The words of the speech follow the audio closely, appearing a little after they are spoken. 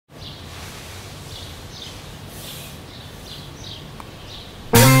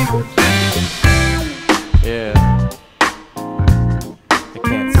Yeah, I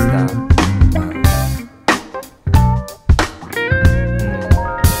can't stop.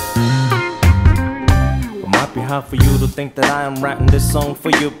 It might be hard for you to think that I am writing this song for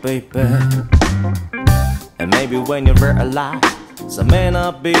you, baby. And maybe when you realize I may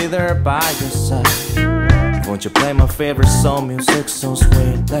not be there by your side, won't you play my favorite soul music so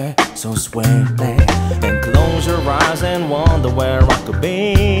sweetly, so sweetly, and close your eyes and wonder where I could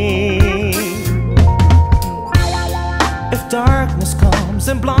be. If darkness comes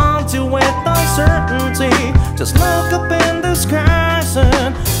and blinds you with uncertainty, just look up in the skies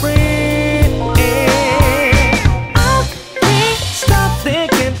and breathe. I can't stop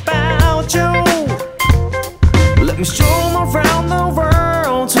thinking about you. Let me stroll around the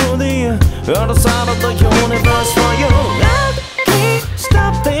world to the other side of the universe for you. I can't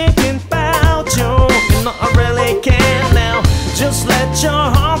stop thinking about you. You know I really can't now. Just let your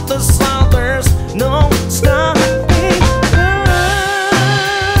heart decide. There's no stopping.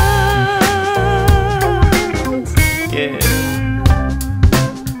 Yeah.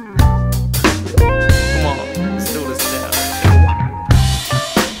 Come on, let's do this now.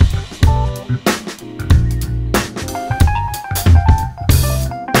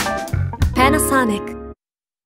 Panasonic